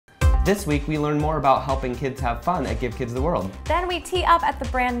This week, we learn more about helping kids have fun at Give Kids the World. Then we tee up at the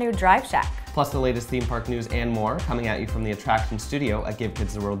brand new Drive Shack. Plus the latest theme park news and more coming at you from the attraction studio at Give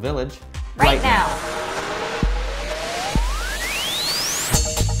Kids the World Village right now.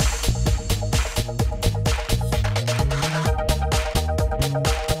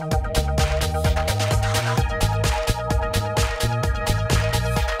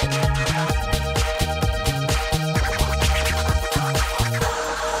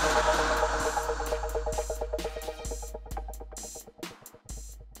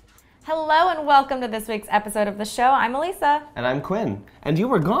 Hello and welcome to this week's episode of the show. I'm Elisa. And I'm Quinn. And you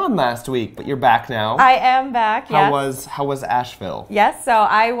were gone last week, but you're back now. I am back, yes. How was Asheville? Yes, so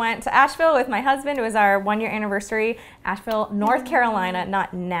I went to Asheville with my husband. It was our 1-year anniversary. Asheville, North Carolina,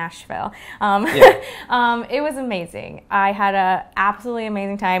 not Nashville. It was amazing. I had an absolutely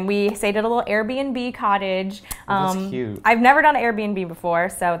amazing time. We stayed at a little Airbnb cottage. That's cute. I've never done an Airbnb before,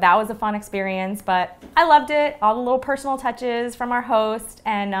 so that was a fun experience, but I loved it. All the little personal touches from our host,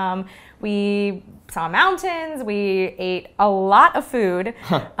 and we saw mountains, we ate a lot of food,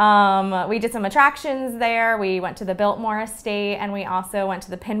 we did some attractions there, we went to the Biltmore Estate, and we also went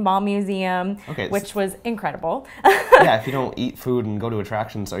to the Pinball Museum, which was incredible. Yeah, if you don't eat food and go to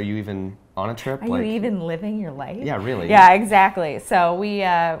attractions, are you even on a trip? Are you even living your life? Yeah, really. Yeah, exactly. So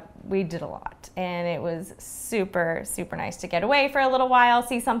we did a lot, and it was super, super nice to get away for a little while,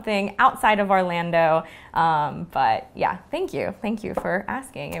 see something outside of Orlando. But yeah, thank you for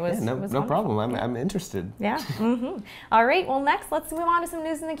asking. It was no problem. I'm interested. Yeah. All right. Well, next, let's move on to some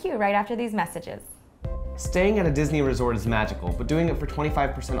news in the queue right after these messages. Staying at a Disney resort is magical, but doing it for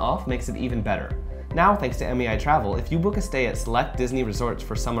 25% off makes it even better. Now, thanks to MEI Travel, if you book a stay at select Disney resorts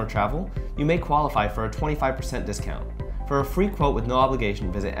for summer travel, you may qualify for a 25% discount. For a free quote with no obligation,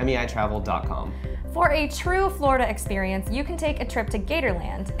 visit meitravel.com. For a true Florida experience, you can take a trip to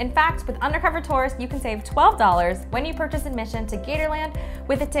Gatorland. In fact, with Undercover Tourist, you can save $12 when you purchase admission to Gatorland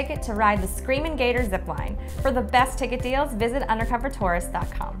with a ticket to ride the Screamin' Gator zipline. For the best ticket deals, visit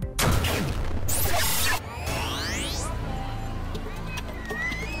undercovertourist.com.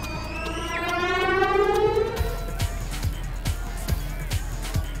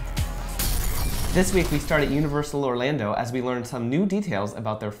 This week we start at Universal Orlando as we learn some new details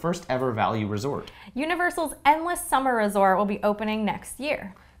about their first ever value resort. Universal's Endless Summer Resort will be opening next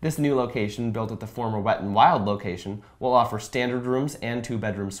year. This new location, built at the former Wet n Wild location, will offer standard rooms and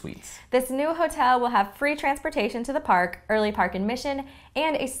 2-bedroom suites. This new hotel will have free transportation to the park, early park admission,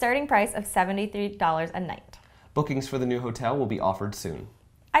 and a starting price of $73 a night. Bookings for the new hotel will be offered soon.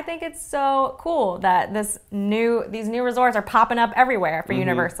 I think it's so cool that these new resorts are popping up everywhere for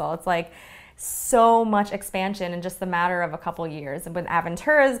Universal. It's like so much expansion in just the matter of a couple years. And with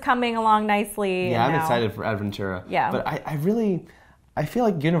Aventura's coming along nicely. Yeah, I'm excited for Aventura. Yeah. But I feel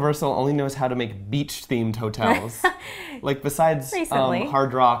like Universal only knows how to make beach-themed hotels. Like besides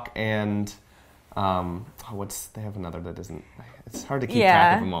Hard Rock and they have another that isn't. It's hard to keep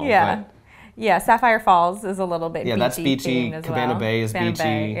track of them all. Yeah. But, yeah, Sapphire Falls is a little bit beachy. Yeah, that's beachy. As Cabana well. Bay is Cabana beachy.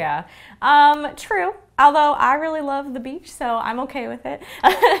 Bay, yeah. True. Although I really love the beach, so I'm okay with it.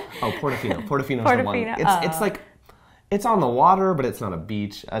 Portofino. Portofino's the one. It's like, it's on the water, but it's not a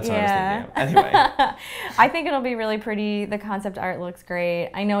beach. That's what I was thinking of. Anyway. I think it'll be really pretty. The concept art looks great.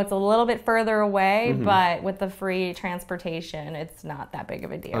 I know it's a little bit further away, but with the free transportation, it's not that big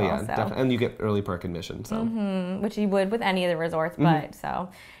of a deal. Oh, yeah, definitely. And you get early park admission, so. Which you would with any of the resorts, but so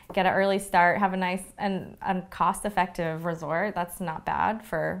get an early start, have a nice and cost-effective resort. That's not bad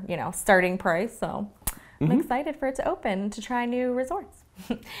for, starting price, so I'm excited for it to open to try new resorts.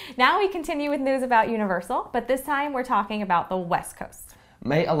 Now we continue with news about Universal, but this time we're talking about the West Coast.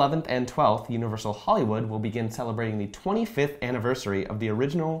 May 11th and 12th, Universal Hollywood will begin celebrating the 25th anniversary of the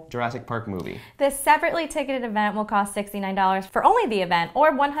original Jurassic Park movie. This separately ticketed event will cost $69 for only the event,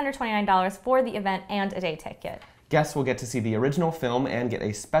 or $129 for the event and a day ticket. Guests will get to see the original film and get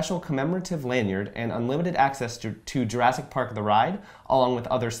a special commemorative lanyard and unlimited access to Jurassic Park the ride, along with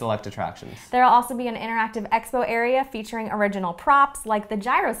other select attractions. There will also be an interactive expo area featuring original props like the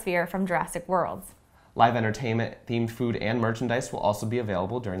gyrosphere from Jurassic World. Live entertainment, themed food, and merchandise will also be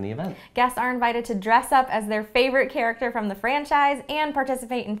available during the event. Guests are invited to dress up as their favorite character from the franchise and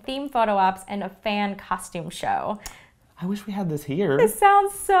participate in themed photo ops and a fan costume show. I wish we had this here. This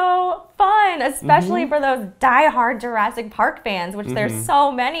sounds so fun, especially for those die-hard Jurassic Park fans, which there's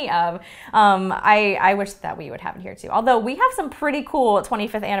so many of. I wish that we would have it here too. Although we have some pretty cool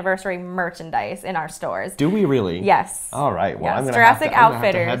 25th anniversary merchandise in our stores. Do we really? Yes. All right. Well, yes. I'm gonna Jurassic have to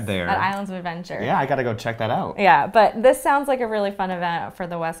Outfitters head there. at Islands of Adventure. Yeah, I gotta go check that out. Yeah, but this sounds like a really fun event for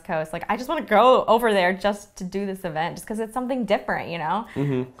the West Coast. Like, I just want to go over there just to do this event, just because it's something different, you know?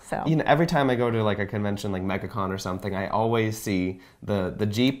 So every time I go to like a convention like MegaCon or something, I always see the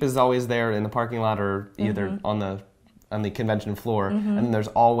Jeep is always there in the parking lot or either on the convention floor, and then there's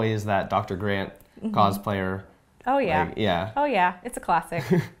always that Dr. Grant cosplayer. Oh yeah. Like, yeah. Oh yeah, it's a classic.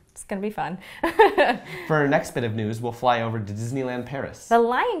 It's gonna be fun. For our next bit of news, we'll fly over to Disneyland Paris. The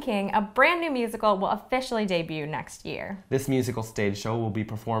Lion King, a brand new musical, will officially debut next year. This musical stage show will be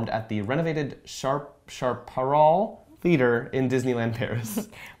performed at the renovated Chaparral Theater in Disneyland Paris.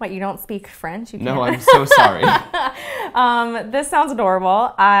 What, you don't speak French? You can't? No, I'm so sorry. This sounds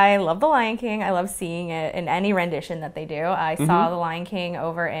adorable. I love The Lion King. I love seeing it in any rendition that they do. I saw The Lion King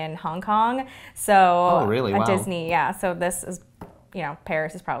over in Hong Kong. So oh, really? At Wow. Disney, yeah. So this is,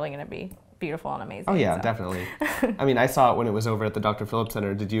 Paris is probably going to be beautiful and amazing. Oh yeah, so. definitely. I mean, I saw it when it was over at the Dr. Phillips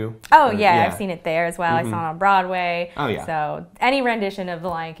Center. Did you? Oh yeah, I've seen it there as well. I saw it on Broadway. Oh yeah. So any rendition of The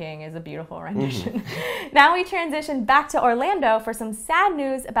Lion King is a beautiful rendition. Now we transition back to Orlando for some sad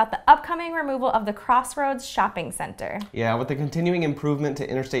news about the upcoming removal of the Crossroads Shopping Center. Yeah, with the continuing improvement to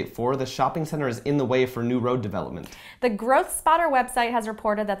Interstate 4, the shopping center is in the way for new road development. The Growth Spotter website has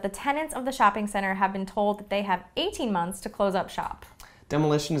reported that the tenants of the shopping center have been told that they have 18 months to close up shop.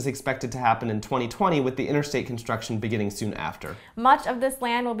 Demolition is expected to happen in 2020, with the interstate construction beginning soon after. Much of this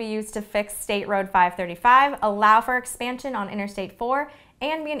land will be used to fix State Road 535, allow for expansion on Interstate 4,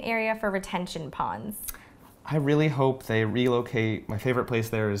 and be an area for retention ponds. I really hope they relocate. My favorite place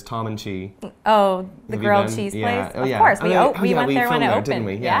there is Tom and Chi. Oh, the Have you grilled been? cheese Yeah. place? Oh, Of yeah. course. Oh, yeah. We went we there when it filmed there, opened. didn't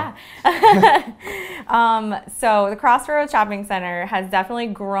we? Yeah. Yeah. So the Crossroads Shopping Center has definitely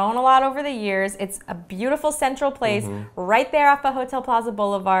grown a lot over the years. It's a beautiful central place right there off of Hotel Plaza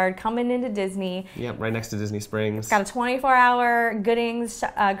Boulevard, coming into Disney. Yep, right next to Disney Springs. Got a 24-hour Goodings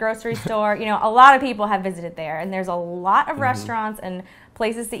grocery store. A lot of people have visited there, and there's a lot of restaurants and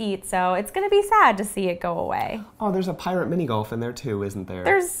places to eat, so it's going to be sad to see it go away. Oh, there's a pirate mini golf in there too, isn't there?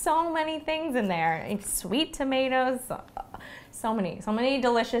 There's so many things in there. Sweet tomatoes, so many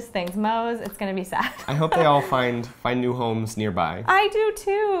delicious things. Moe's, it's going to be sad. I hope they all find new homes nearby. I do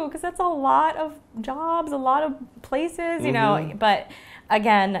too, because that's a lot of jobs, a lot of places, but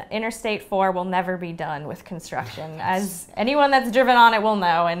again, Interstate 4 will never be done with construction. As anyone that's driven on it will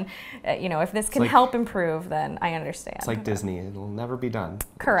know, and if this can help improve, then I understand. It's like Disney, it'll never be done.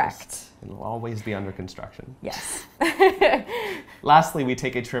 Correct. It'll always be under construction. Yes. Lastly, we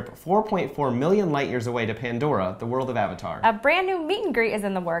take a trip 4.4 million light years away to Pandora, the world of Avatar. A brand new meet and greet is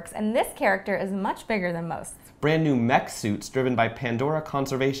in the works, and this character is much bigger than most. Brand new mech suits driven by Pandora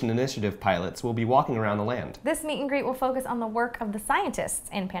Conservation Initiative pilots will be walking around the land. This meet and greet will focus on the work of the scientists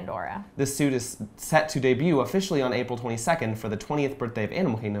in Pandora. This suit is set to debut officially on April 22nd for the 20th birthday of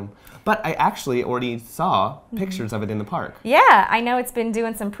Animal Kingdom, but I actually already saw pictures of it in the park. Yeah, I know it's been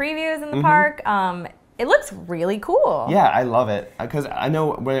doing some previews in the park. It looks really cool. Yeah, I love it. Because I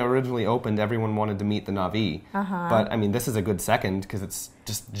know when it originally opened, everyone wanted to meet the Na'vi. But, I mean, this is a good second because it's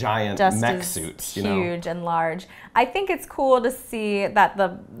just giant mech suits, huge and large. I think it's cool to see that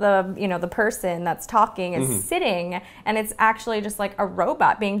the person that's talking is sitting, and it's actually just like a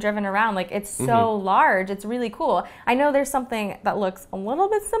robot being driven around. Like, it's so large. It's really cool. I know there's something that looks a little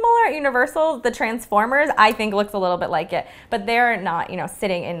bit similar at Universal. The Transformers, I think, looks a little bit like it, but they're not,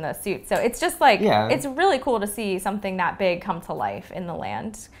 sitting in the suit. So it's just like, it's really cool to see something that big come to life in the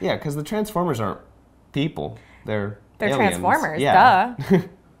land. Yeah, because the Transformers aren't people. They're aliens. Transformers, duh.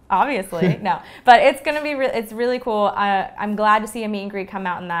 Obviously, no. But it's going to be, it's really cool. I'm glad to see a meet and greet come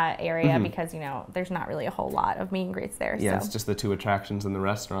out in that area because, there's not really a whole lot of meet and greets there. Yeah, so. It's just the two attractions in the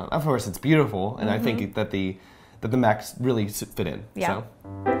restaurant. Of course, it's beautiful, and I think that the mechs really fit in. Yeah.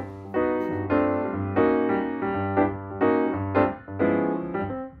 So.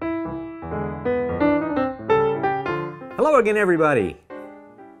 Hello again, everybody.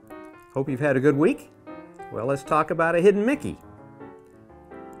 Hope you've had a good week. Well, let's talk about a hidden Mickey.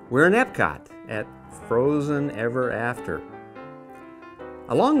 We're in Epcot at Frozen Ever After.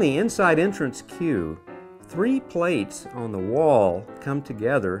 Along the inside entrance queue, 3 plates on the wall come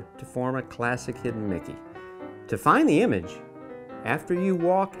together to form a classic hidden Mickey. To find the image, after you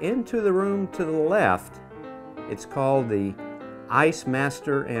walk into the room to the left, it's called the Ice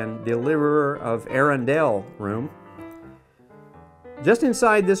Master and Deliverer of Arendelle room. Just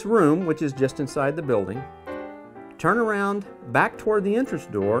inside this room, which is just inside the building, Turn around back toward the entrance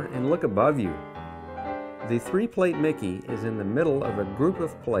door and look above you. The 3-plate Mickey is in the middle of a group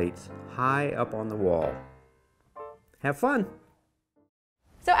of plates high up on the wall. Have fun!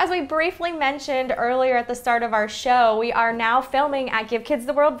 So as we briefly mentioned earlier at the start of our show, we are now filming at Give Kids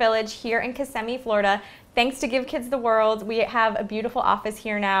the World Village here in Kissimmee, Florida. Thanks to Give Kids the World, we have a beautiful office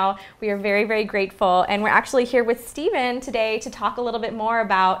here now. We are very, very grateful. And we're actually here with Stephen today to talk a little bit more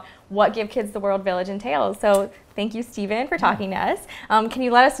about what Give Kids the World Village entails. So thank you, Stephen, for talking to us. Can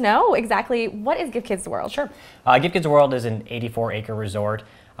you let us know exactly what is Give Kids the World? Sure. Give Kids the World is an 84-acre resort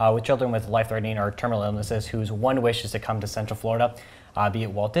with children with life-threatening or terminal illnesses whose one wish is to come to Central Florida, be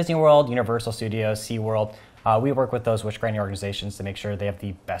it Walt Disney World, Universal Studios, SeaWorld. We work with those wish-granting organizations to make sure they have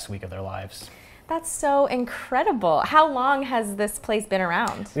the best week of their lives. That's so incredible. How long has this place been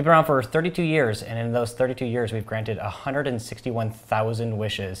around? We've been around for 32 years, and in those 32 years, we've granted 161,000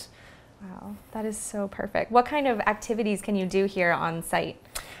 wishes. Wow, that is so perfect. What kind of activities can you do here on site?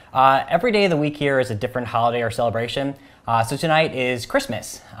 Every day of the week here is a different holiday or celebration. So tonight is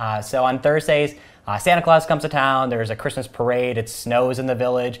Christmas. So on Thursdays, Santa Claus comes to town. There's a Christmas parade. It snows in the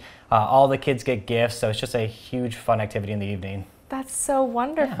village. All the kids get gifts. So it's just a huge fun activity in the evening. That's so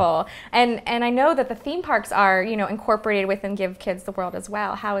wonderful. Yeah. And I know that the theme parks are, incorporated within Give Kids the World as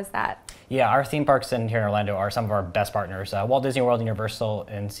well. How is that? Yeah, our theme parks here in Orlando are some of our best partners. Walt Disney World, Universal,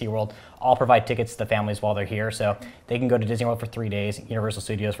 and SeaWorld all provide tickets to families while they're here. So they can go to Disney World for 3 days, Universal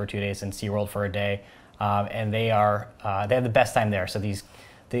Studios for 2 days, and SeaWorld for a day. And they have the best time there. So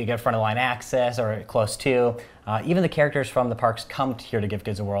they get front of line access or close to. Even the characters from the parks come here to Give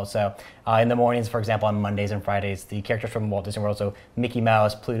Kids the World. So in the mornings, for example, on Mondays and Fridays, the characters from Walt Disney World, so Mickey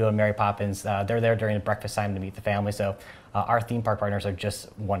Mouse, Pluto, and Mary Poppins, they're there during breakfast time to meet the family. So our theme park partners are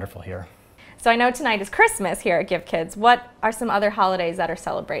just wonderful here. So I know tonight is Christmas here at Give Kids. What are some other holidays that are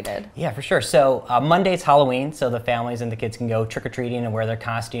celebrated? Yeah, for sure. So Monday's Halloween, so the families and the kids can go trick-or-treating and wear their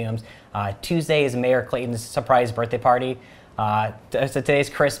costumes. Tuesday is Mayor Clayton's surprise birthday party. So today's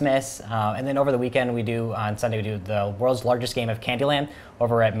Christmas, and then over the weekend on Sunday we do the world's largest game of Candyland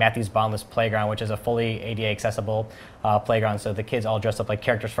over at Matthew's Boundless Playground, which is a fully ADA accessible playground. So the kids all dress up like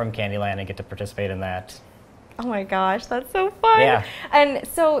characters from Candyland and get to participate in that. Oh my gosh, that's so fun. Yeah. And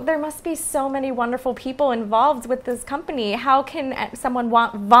so there must be so many wonderful people involved with this company. How can someone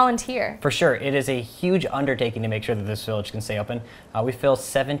volunteer? For sure. It is a huge undertaking to make sure that this village can stay open. We fill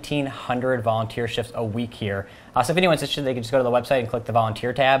 1,700 volunteer shifts a week here. So if anyone's interested, they can just go to the website and click the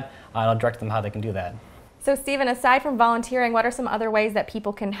volunteer tab, and I'll direct them how they can do that. So Stephen, aside from volunteering, what are some other ways that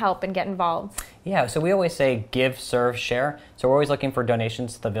people can help and get involved? Yeah, so we always say give, serve, share. So we're always looking for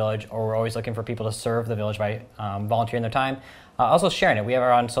donations to the village, or we're always looking for people to serve the village by volunteering their time. Also sharing it. We have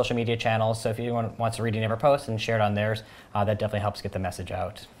our own social media channels, so if anyone wants to read any of our posts and share it on theirs, that definitely helps get the message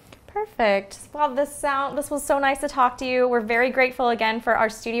out. Perfect. Well, this was so nice to talk to you. We're very grateful again for our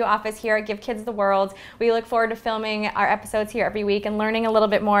studio office here at Give Kids the World. We look forward to filming our episodes here every week and learning a little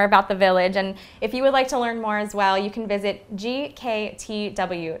bit more about the village. And if you would like to learn more as well, you can visit gktw.org.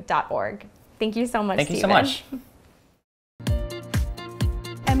 Thank you so much, Thank you so Stephen. much.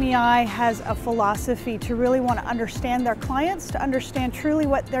 MEI has a philosophy to really want to understand their clients, to understand truly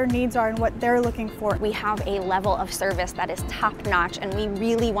what their needs are and what they're looking for. We have a level of service that is top-notch, and we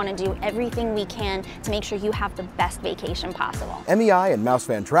really want to do everything we can to make sure you have the best vacation possible. MEI and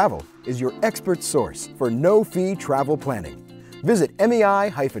MouseFan Travel is your expert source for no-fee travel planning. Visit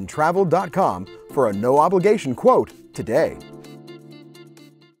mei-travel.com for a no-obligation quote today.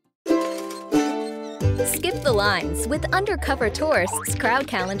 Skip the lines with undercover tourists, crowd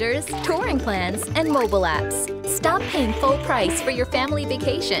calendars, touring plans, and mobile apps. Stop paying full price for your family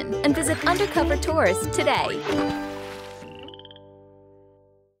vacation and visit Undercover Tours today.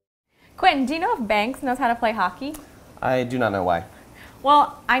 Quentin, do you know if Banks knows how to play hockey? I do not know why.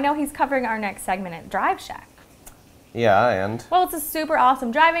 Well, I know he's covering our next segment at Drive Shack. Yeah, and? Well, it's a super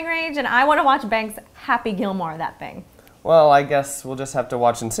awesome driving range, and I want to watch Banks Happy Gilmore that thing. Well, I guess we'll just have to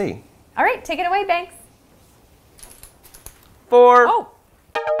watch and see. All right, take it away, Banks. Oh!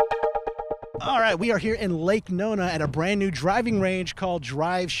 All right, we are here in Lake Nona at a brand new driving range called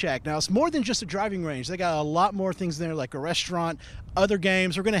Drive Shack. Now, it's more than just a driving range. They got a lot more things there, like a restaurant, other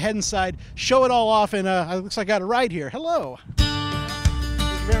games. We're going to head inside, show it all off, and it looks like I got a ride here. Hello.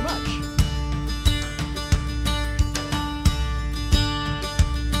 Thank you very much.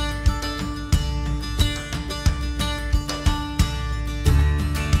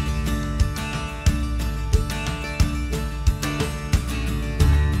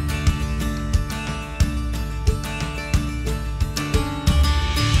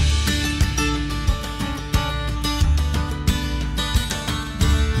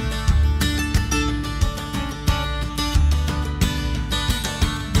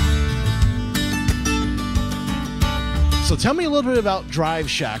 So tell me a little bit about Drive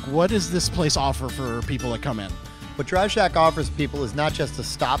Shack. What does this place offer for people that come in? What Drive Shack offers people is not just a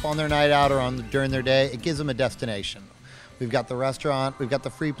stop on their night out or during their day. It gives them a destination. We've got the restaurant. We've got the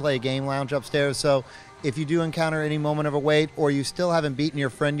free play game lounge upstairs. So if you do encounter any moment of a wait, or you still haven't beaten your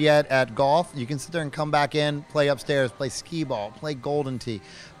friend yet at golf, you can sit there and come back in, play upstairs, play skee ball, play golden tee,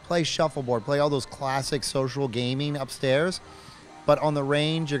 play shuffleboard, play all those classic social gaming upstairs. But on the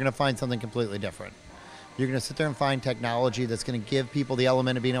range, you're going to find something completely different. You're going to sit there and find technology that's going to give people the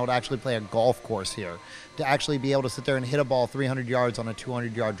element of being able to actually play a golf course here, to actually be able to sit there and hit a ball 300 yards on a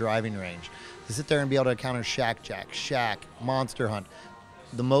 200-yard driving range, to sit there and be able to encounter Shack Jack, Shack, Monster Hunt,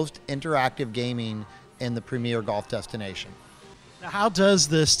 the most interactive gaming in the premier golf destination. Now, how does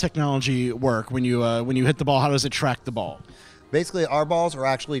this technology work when you hit the ball? How does it track the ball? Basically, our balls are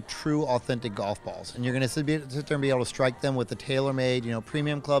actually true, authentic golf balls, and you're going to sit there and be able to strike them with the tailor-made,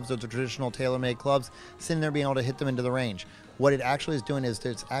 premium clubs or the traditional tailor-made clubs, sitting there being able to hit them into the range. What it actually is doing is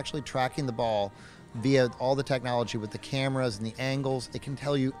it's actually tracking the ball via all the technology with the cameras and the angles. It can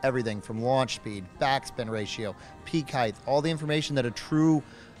tell you everything from launch speed, backspin ratio, peak height, all the information that a true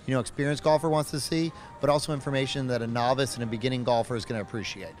experienced golfer wants to see, but also information that a novice and a beginning golfer is going to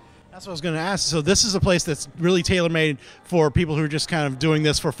appreciate. That's what I was going to ask. So this is a place that's really tailor-made for people who are just kind of doing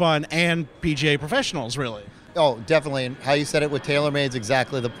this for fun and PGA professionals, really. Oh, definitely. And how you said it with tailor-made is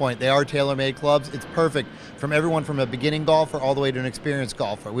exactly the point. They are tailor-made clubs. It's perfect from everyone from a beginning golfer all the way to an experienced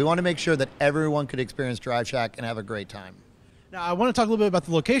golfer. We want to make sure that everyone could experience Drive Shack and have a great time. Now, I want to talk a little bit about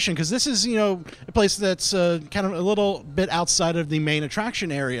the location, because this is, a place that's kind of a little bit outside of the main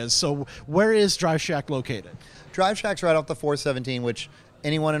attraction areas. So where is Drive Shack located? Drive Shack's right off the 417, which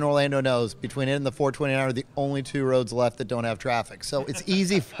anyone in Orlando knows between it and the 429 are the only two roads left that don't have traffic. So it's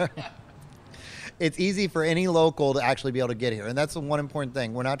easy for any local to actually be able to get here. And that's the one important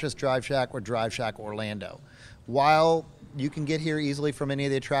thing. We're not just Drive Shack, we're Drive Shack Orlando. While you can get here easily from any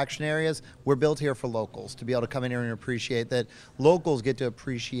of the attraction areas, we're built here for locals to be able to come in here and appreciate that. Locals get to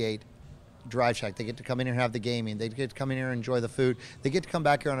appreciate Drive Shack. They get to come in here and have the gaming. They get to come in here and enjoy the food. They get to come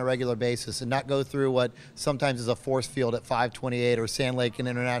back here on a regular basis and not go through what sometimes is a force field at 528 or Sand Lake and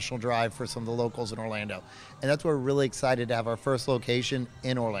International Drive for some of the locals in Orlando. And that's why we're really excited to have our first location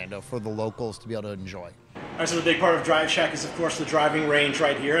in Orlando for the locals to be able to enjoy. All right, so the big part of Drive Shack is, of course, the driving range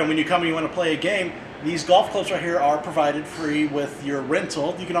right here. And when you come and you want to play a game, these golf clubs right here are provided free with your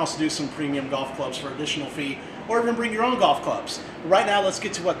rental. You can also do some premium golf clubs for additional fee, or even bring your own golf clubs. Right now, let's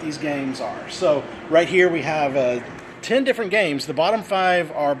get to what these games are. So right here we have 10 different games. The bottom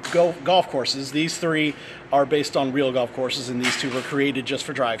 5 are golf courses. These 3 are based on real golf courses, and these 2 were created just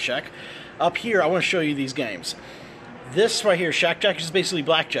for Drive Shack. Up here, I want to show you these games. This right here, Shack Jack, is basically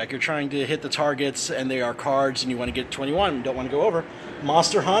blackjack. You're trying to hit the targets, and they are cards, and you want to get 21. You don't want to go over.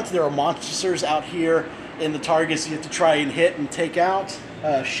 Monster Hunt, there are monsters out here in the targets you have to try and hit and take out.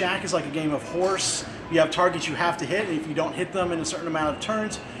 Shack is like a game of horse. You have targets you have to hit, and if you don't hit them in a certain amount of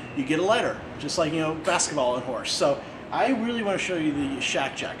turns, you get a letter, just like basketball and horse. So I really want to show you the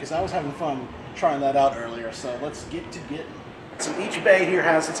Shack Jack, because I was having fun trying that out earlier. So let's get to getting. So each bay here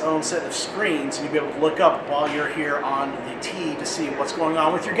has its own set of screens, and you'll be able to look up while you're here on the tee to see what's going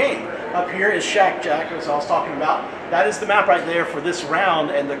on with your game. Up here is Shack Jack, as I was talking about. That is the map right there for this round,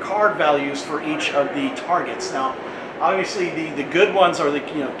 and the card values for each of the targets. Now, obviously the good ones are the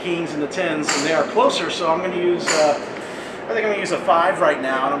kings and the tens, and they are closer. So I'm going to use, I think I'm going to use a 5 right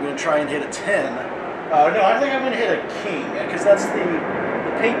now, and I'm going to try and hit a 10. No, I think I'm going to hit a king, because that's the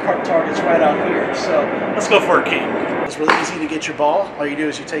pink card target's right out here. So let's go for a king. It's really easy to get your ball. All you do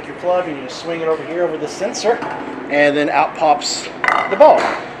is you take your club and you swing it over here over the sensor, and then out pops the ball.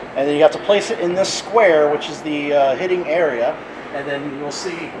 And then you have to place it in this square, which is the hitting area, and then you'll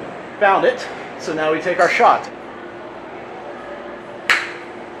see, found it. So now we take our shot.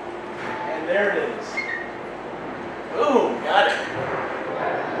 And there it is. Boom, got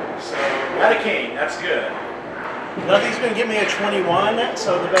it. So got a king, that's good. Nothing's going to give me a 21,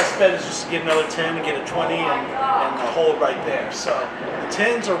 so the best bet is just to get another 10 and get a 20 and hold right there. So the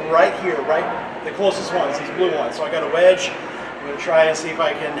 10s are right here, right, the closest ones, these blue ones. So I got a wedge. I'm going to try and see if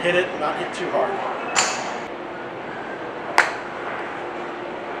I can hit it and not hit too hard.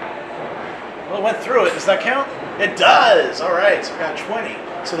 Well, it went through it. Does that count? It does. All right, so I got 20.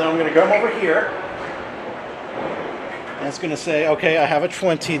 So then I'm going to come over here. And it's going to say, okay, I have a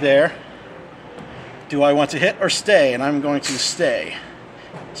 20 there. Do I want to hit or stay? And I'm going to stay.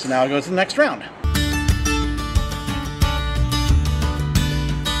 So now I go to the next round.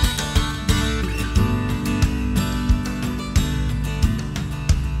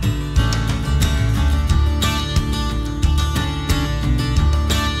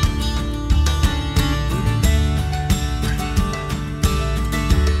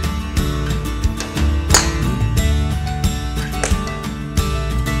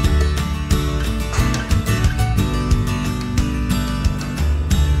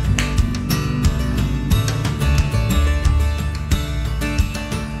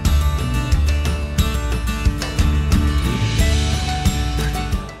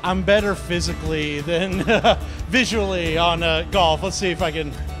 I'm better physically than visually on golf. Let's see if I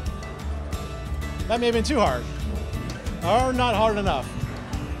can. That may have been too hard. Or not hard enough.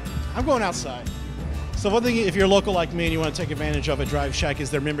 I'm going outside. So one thing, if you're local like me and you want to take advantage of at Drive Shack, is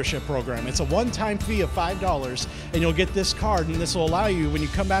their membership program. It's a one-time fee of $5, and you'll get this card, and this will allow you, when you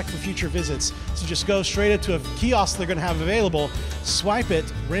come back for future visits, to just go straight up to a kiosk they're going to have available, swipe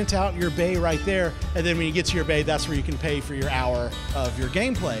it, rent out your bay right there, and then when you get to your bay, that's where you can pay for your hour of your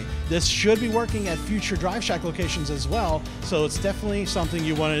gameplay. This should be working at future Drive Shack locations as well, so it's definitely something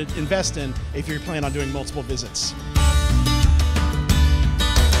you want to invest in if you're planning on doing multiple visits.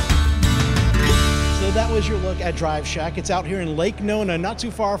 So that was your look at Drive Shack. It's out here in Lake Nona, not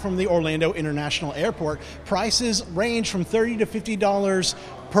too far from the Orlando International Airport. Prices range from $30 to $50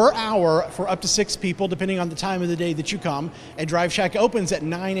 per hour for up to 6 people, depending on the time of the day that you come. And Drive Shack opens at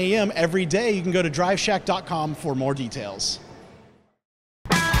 9 a.m. every day. You can go to driveshack.com for more details.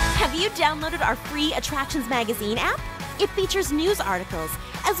 Have you downloaded our free Attractions Magazine app? It features news articles,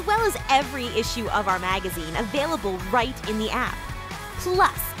 as well as every issue of our magazine available right in the app.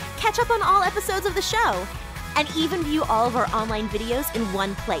 Plus, catch up on all episodes of the show, and even view all of our online videos in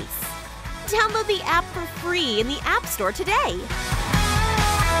one place. Download the app for free in the App Store today.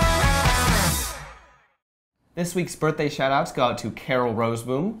 This week's birthday shoutouts go out to Carol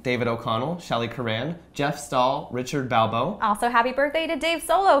Roseboom, David O'Connell, Shelley Curran, Jeff Stahl, Richard Balbo. Also, happy birthday to Dave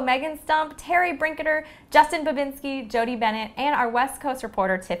Solo, Megan Stump, Terry Brinketer, Justin Babinski, Jody Bennett, and our West Coast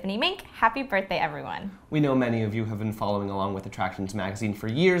reporter, Tiffany Mink. Happy birthday, everyone. We know many of you have been following along with Attractions Magazine for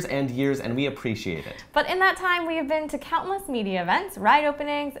years, and we appreciate it. But in that time, we have been to countless media events, ride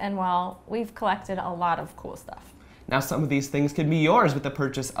openings, and, well, we've collected a lot of cool stuff. Now some of these things can be yours with the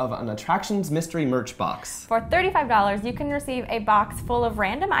purchase of an Attractions Mystery Merch Box. For $35, you can receive a box full of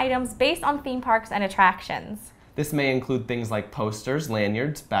random items based on theme parks and attractions. This may include things like posters,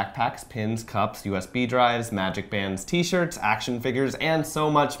 lanyards, backpacks, pins, cups, USB drives, magic bands, t-shirts, action figures, and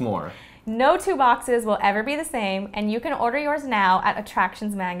so much more. No 2 boxes will ever be the same, and you can order yours now at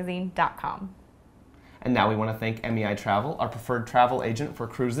attractionsmagazine.com. And now we want to thank MEI Travel, our preferred travel agent for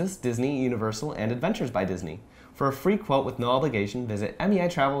cruises, Disney, Universal, and Adventures by Disney. For a free quote with no obligation, visit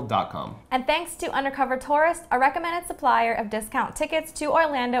meitravel.com. And thanks to Undercover Tourist, a recommended supplier of discount tickets to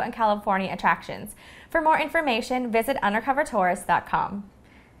Orlando and California attractions. For more information, visit undercovertourist.com.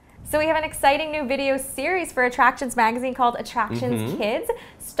 So we have an exciting new video series for Attractions Magazine called Attractions Kids,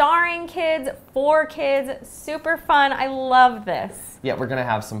 starring kids, for kids, super fun. I love this. Yeah, we're going to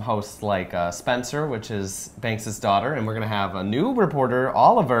have some hosts like Spencer, which is Banks' daughter, and we're going to have a new reporter,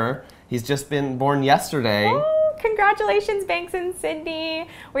 Oliver. He's just been born yesterday. Oh, congratulations, Banks and Sydney.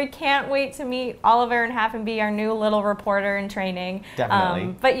 We can't wait to meet Oliver and have him be our new little reporter in training.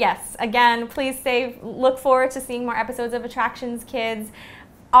 Definitely. But yes, again, please look forward to seeing more episodes of Attractions Kids.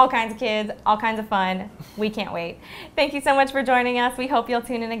 All kinds of kids, all kinds of fun. We can't wait. Thank you so much for joining us. We hope you'll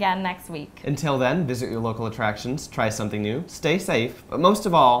tune in again next week. Until then, visit your local attractions, try something new, stay safe, but most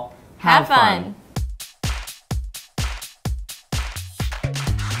of all, have fun.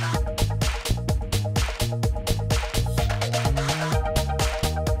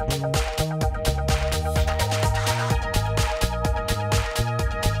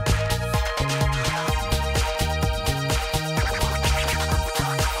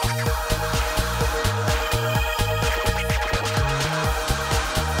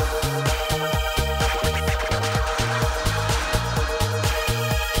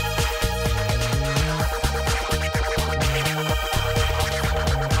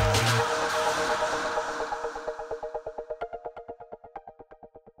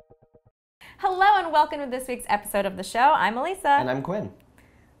 Hello and welcome to this week's episode of the show. I'm Elisa. And I'm Quinn.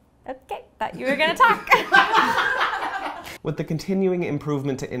 Okay, thought you were going to talk. With the continuing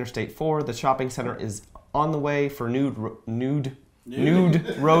improvement to Interstate 4, the shopping center is on the way for nude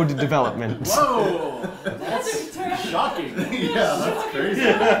road development. Whoa! That's shocking. Yeah, that's crazy.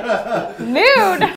 Nude?